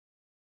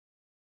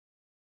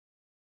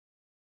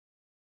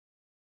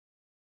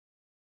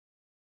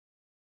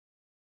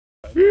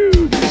Woo,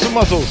 do some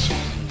muscles.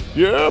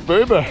 Yeah,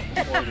 baby.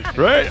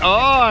 Right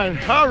on.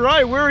 All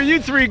right, where are you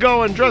three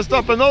going dressed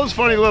up in those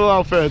funny little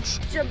outfits?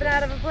 Jumping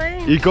out of a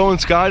plane. You going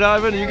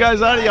skydiving? Are you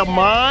guys out of your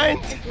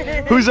mind?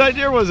 Whose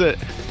idea was it?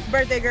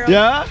 Birthday girl.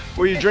 Yeah?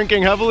 Were you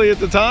drinking heavily at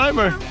the time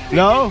or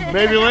no?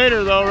 Maybe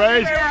later though,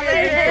 right?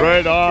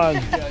 Right on.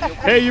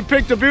 Hey, you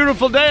picked a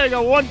beautiful day. I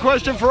got one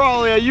question for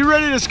all of you. You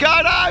ready to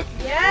skydive?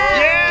 Yeah.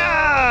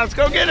 Yeah, let's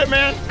go get it,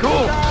 man.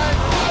 Cool.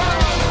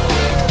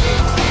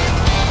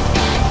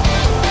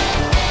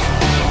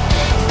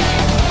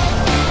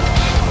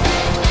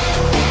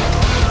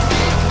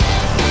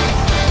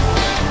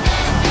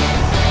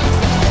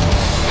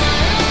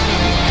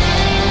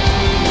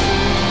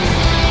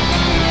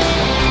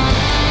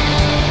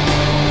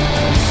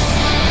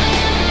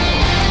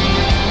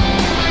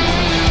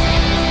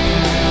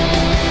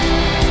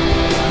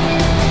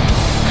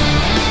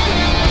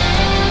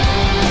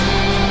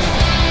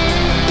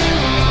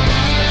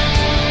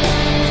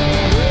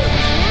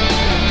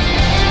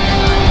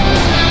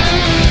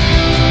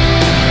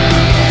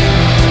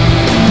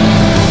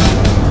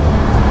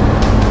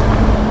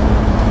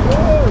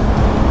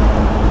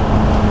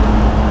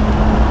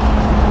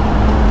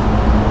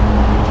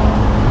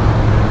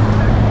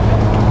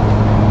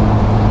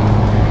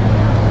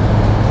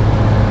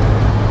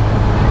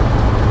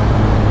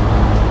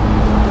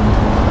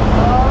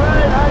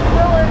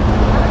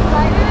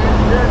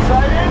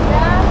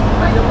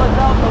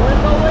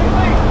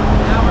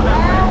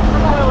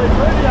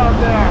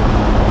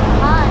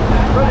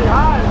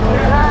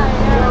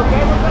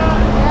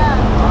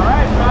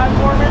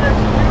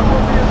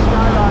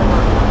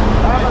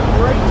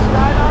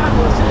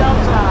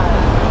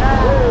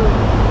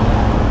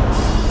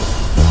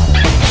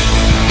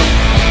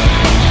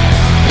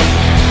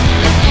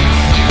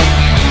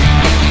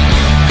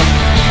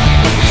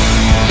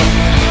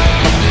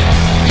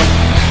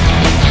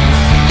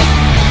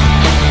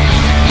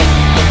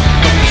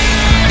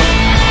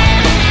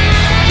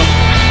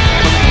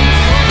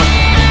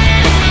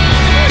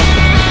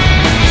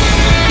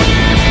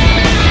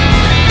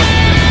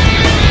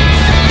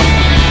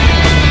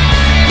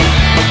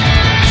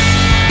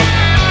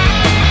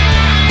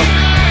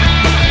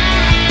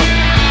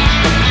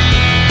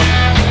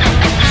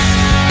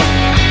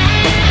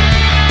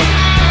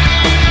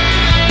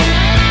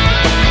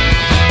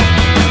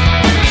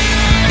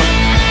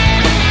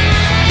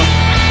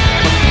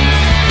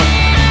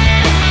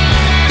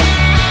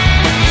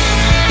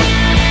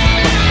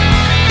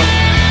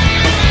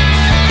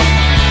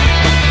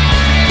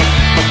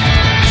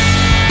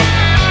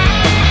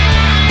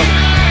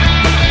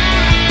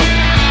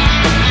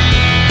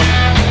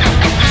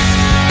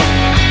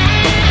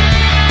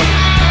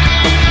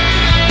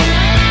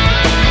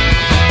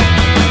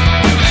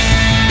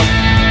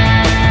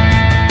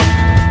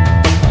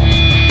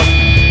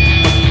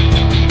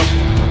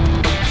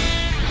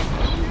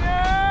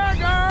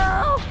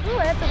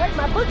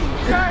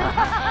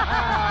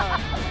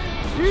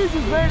 You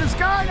just made a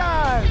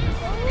skydive!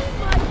 Oh my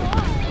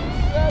god!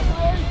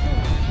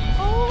 Congratulations!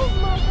 Oh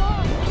my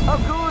god! How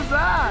cool is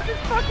that? This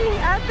is fucking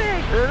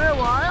epic! Isn't it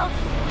wild?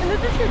 And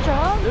this is your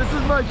job? This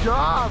is my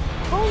job!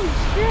 Holy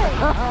shit!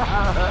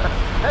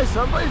 Hey,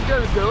 somebody's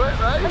gonna do it,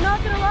 right? I'm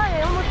not gonna lie,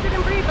 I almost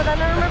didn't breathe, but then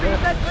I remember you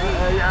said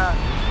breathe. Yeah.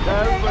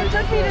 It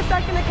took me a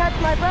second to catch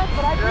my breath,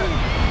 but I breathed.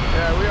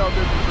 Yeah, we all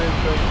did the same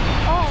thing.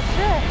 Oh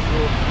shit!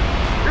 Cool.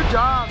 Good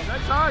job!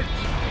 Nice heart!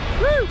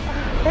 Woo!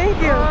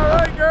 Thank you!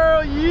 Alright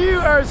girl, you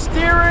are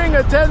steering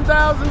a $10,000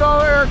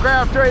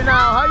 aircraft right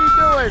now. How you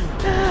doing?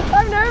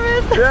 I'm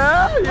nervous!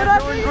 Yeah? You're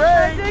doing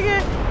great! I dig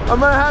it! I'm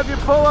gonna have you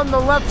pull on the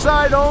left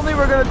side only.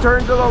 We're gonna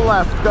turn to the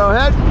left. Go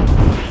ahead.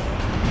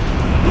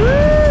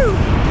 Woo!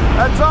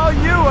 That's all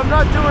you. I'm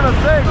not doing a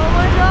thing. Oh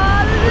my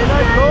god, this is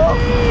crazy! Cool?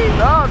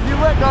 No, if you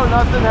let go,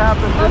 nothing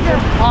happens. Okay.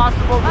 It's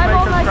impossible to make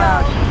us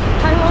crash.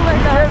 I won't let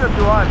go. You can if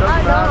you want.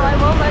 Doesn't matter. I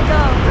won't let go.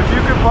 If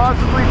you could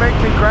possibly make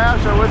me crash,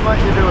 I wouldn't let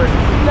you do it.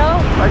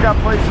 No? I got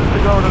places to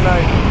go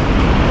tonight.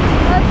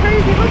 That's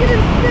crazy. Look at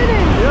him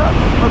spinning. Yeah,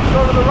 let's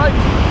go to the right.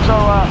 So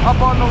up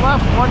on the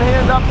left, one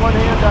hand up, one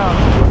hand down.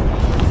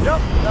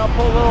 Yep, now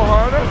pull a little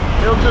harder.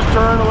 It'll just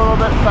turn a little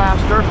bit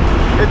faster.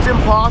 It's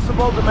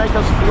impossible to make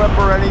us flip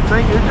or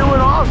anything. You're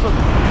doing awesome.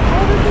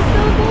 Oh, this is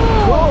so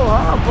cool. Cool,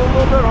 huh? Pull a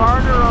little bit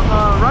harder on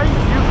the right.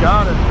 You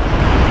got it.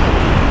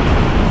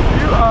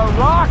 You are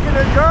rocking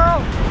it,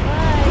 girl.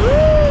 Nice.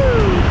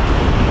 Woo!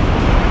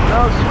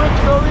 Now switch,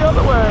 go the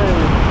other way.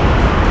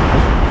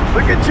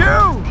 Look at you.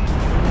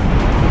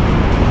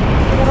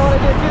 I don't want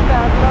to do it too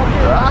fast, but I'll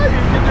do it.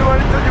 You can do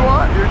anything you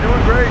want. You're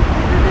doing great.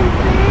 This is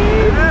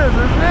insane. It is,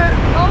 isn't it?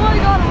 Oh my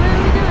god, I'm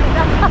literally doing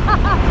it.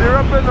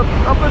 You're up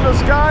in the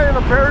sky in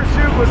a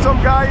parachute with some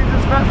guy you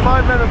just met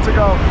 5 minutes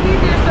ago.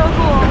 You're so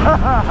cool.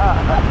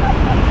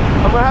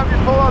 I'm gonna have you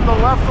pull on the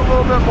left a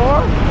little bit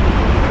more.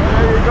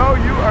 There you go.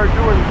 You are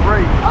doing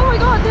great. Oh my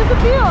god, there's a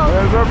field.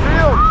 There's our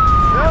field.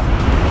 Yep.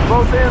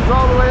 Both hands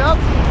all the way up.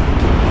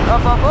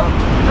 Up, up, up.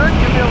 Good.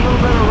 Give me a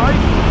little bit of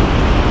right.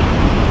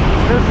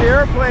 There's the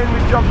airplane we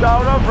jumped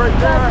out of right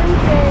there. That's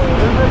insane.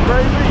 Isn't it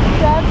crazy?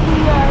 That's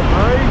nuts.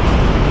 Right.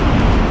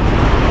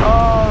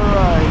 All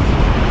right.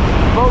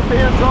 Both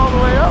hands all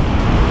the way up.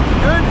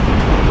 Good.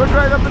 Look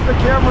right up at the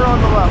camera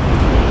on the left.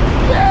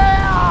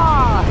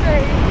 Yeah!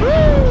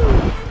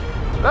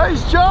 Woo!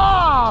 Nice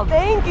job!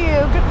 Thank you.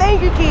 Good.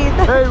 Thank you, Keith.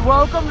 Hey,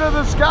 welcome to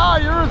the sky.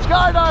 You're a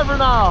skydiver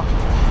now.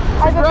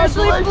 I've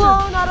officially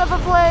flown out of a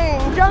plane.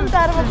 Jumped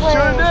out of a plane.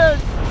 Sure did.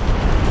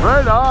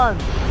 Right on.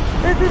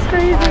 This is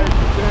crazy.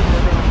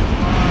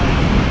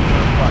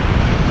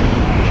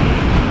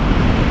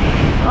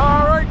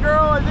 All right,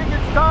 girl. I think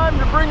it's time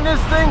to bring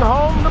this thing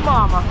home to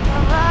mama. All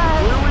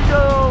right. Here we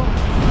go.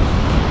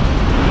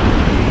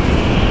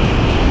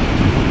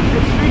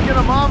 Hey, speaking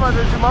of mama,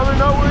 does your mother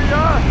know where you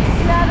are?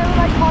 Yeah, they would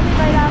like call me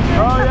right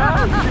after. Oh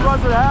yeah? She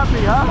wasn't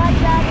happy, huh? My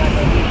dad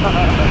wasn't.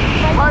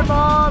 Hi,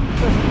 Mom.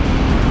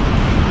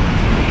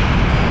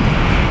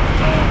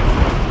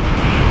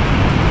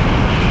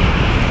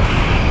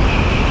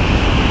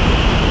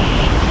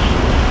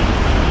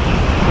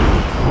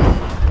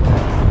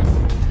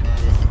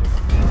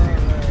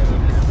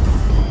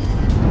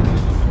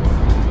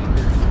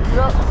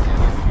 Yep.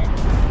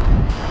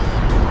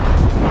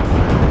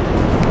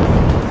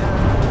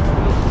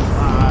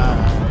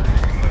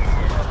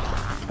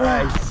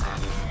 Nice.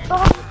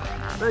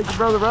 Thank you,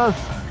 Brother Russ.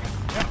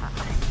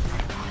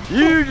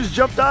 You just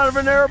jumped out of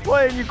an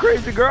airplane, you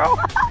crazy girl.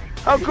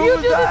 How cool You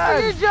is do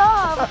that? this for your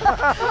job.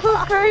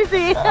 Who's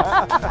crazy?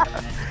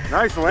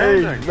 Nice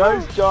landing. Hey,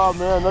 nice job,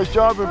 man. Nice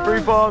job in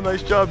free fall.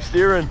 Nice job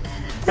steering.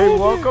 Hey, Thank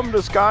welcome to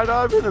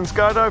Skydiving and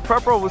Skydive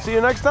Pepperell. We'll see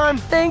you next time.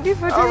 Thank you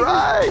for taking. All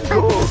right,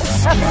 cool.